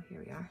 oh,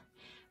 here we are.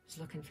 I was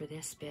looking for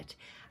this bit.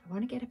 I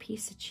want to get a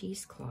piece of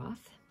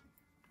cheesecloth.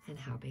 And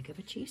how big of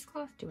a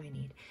cheesecloth do I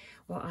need?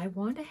 Well, I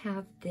want to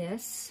have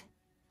this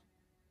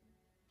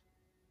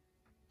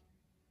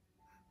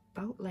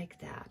about like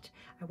that.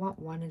 I want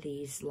one of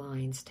these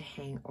lines to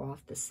hang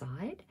off the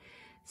side.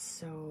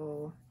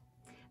 So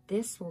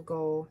this will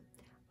go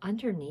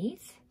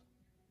underneath,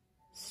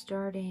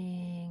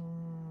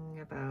 starting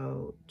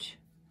about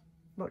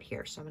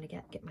here. So I'm going to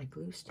get my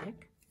glue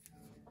stick.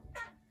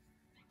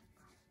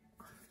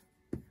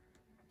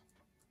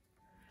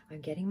 I'm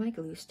getting my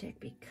glue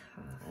stick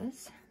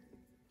because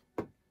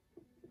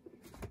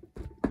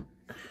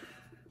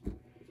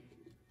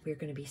we're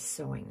going to be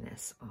sewing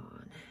this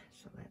on.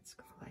 So let's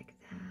go like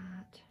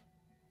that.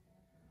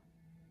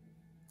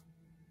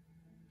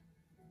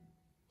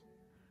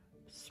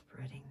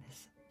 Spreading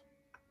this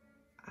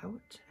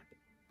out.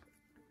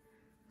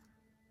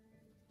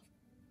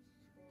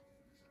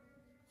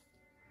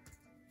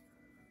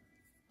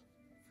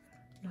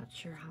 Not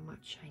sure how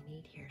much I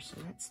need here, so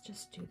let's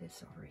just do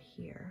this over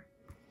here.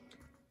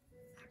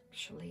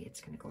 Actually,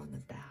 it's going to go on the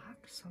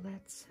back, so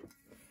let's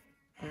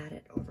add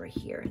it over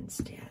here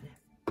instead.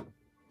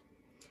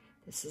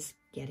 This is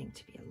getting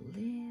to be a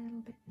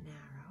little bit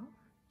narrow.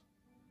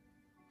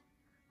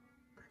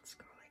 Let's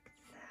go like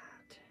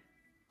that.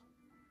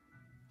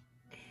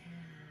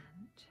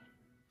 And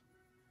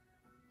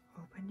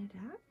open it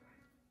up.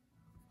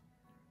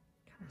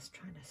 Kind of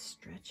trying to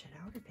stretch it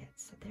out a bit,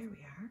 so there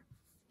we are.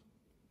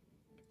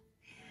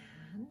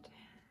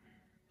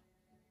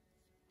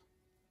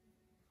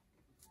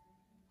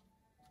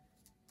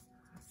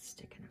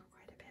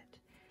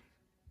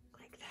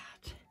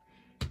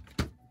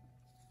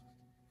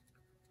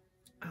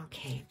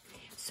 Okay,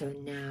 so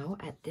now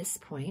at this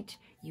point,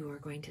 you are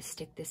going to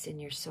stick this in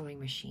your sewing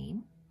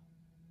machine.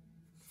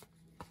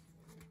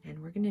 And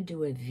we're going to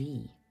do a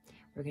V.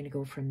 We're going to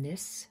go from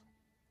this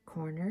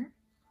corner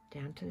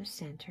down to the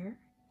center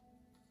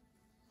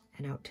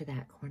and out to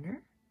that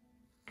corner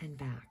and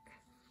back.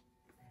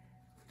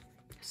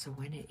 So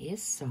when it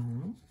is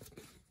sewn,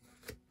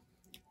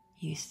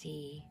 you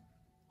see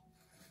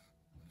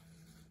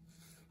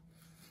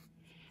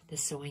the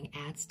sewing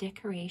adds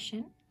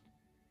decoration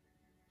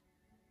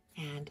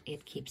and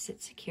it keeps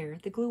it secure.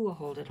 The glue will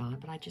hold it on,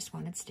 but I just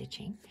wanted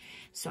stitching.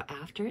 So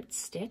after it's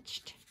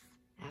stitched,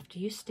 after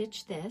you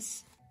stitch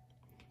this,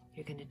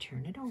 you're going to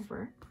turn it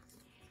over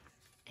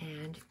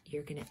and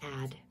you're going to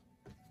add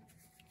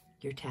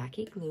your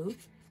tacky glue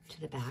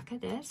to the back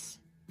of this.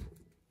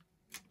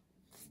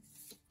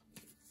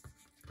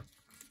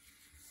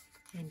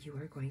 And you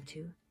are going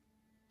to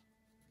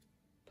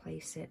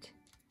place it,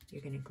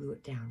 you're going to glue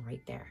it down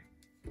right there.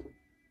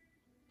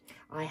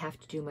 I have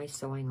to do my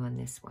sewing on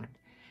this one.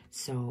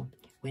 So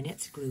when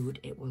it's glued,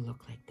 it will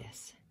look like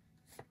this.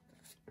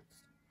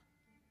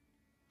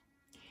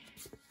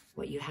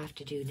 What you have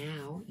to do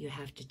now, you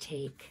have to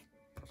take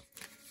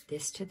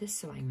this to the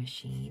sewing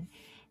machine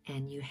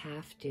and you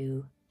have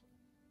to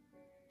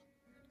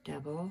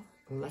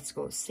let's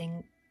go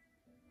sing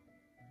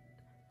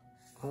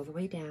all the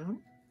way down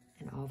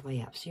and all the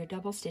way up. So you're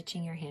double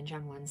stitching your hinge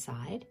on one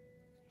side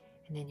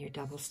and then you're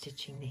double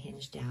stitching the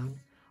hinge down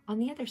on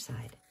the other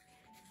side.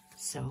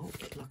 So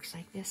it looks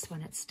like this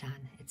when it's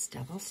done. It's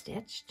double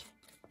stitched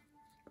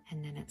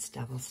and then it's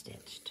double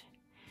stitched.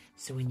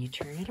 So when you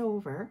turn it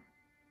over,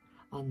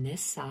 on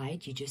this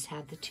side, you just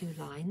have the two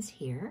lines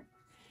here.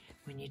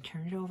 When you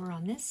turn it over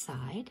on this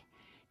side,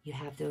 you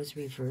have those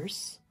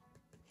reverse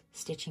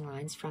stitching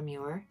lines from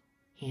your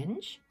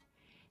hinge,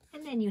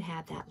 and then you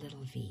have that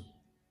little V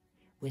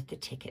with the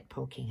ticket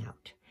poking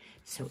out.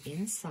 So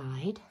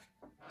inside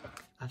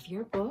of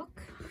your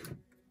book,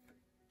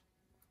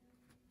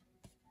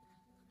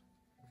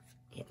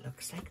 it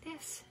looks like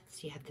this.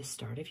 So you have the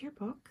start of your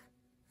book,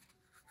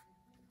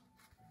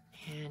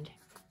 and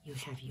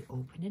you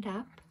open it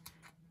up,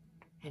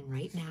 and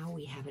right now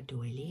we have a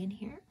doily in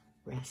here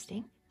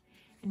resting,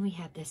 and we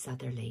have this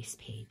other lace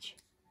page.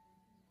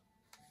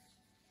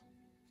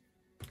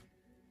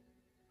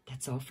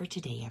 That's all for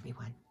today,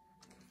 everyone.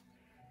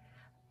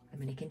 I'm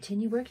going to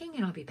continue working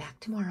and I'll be back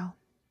tomorrow.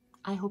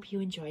 I hope you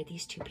enjoyed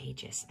these 2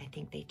 pages. I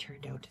think they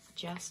turned out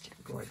just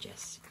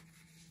gorgeous.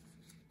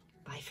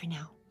 Bye for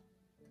now.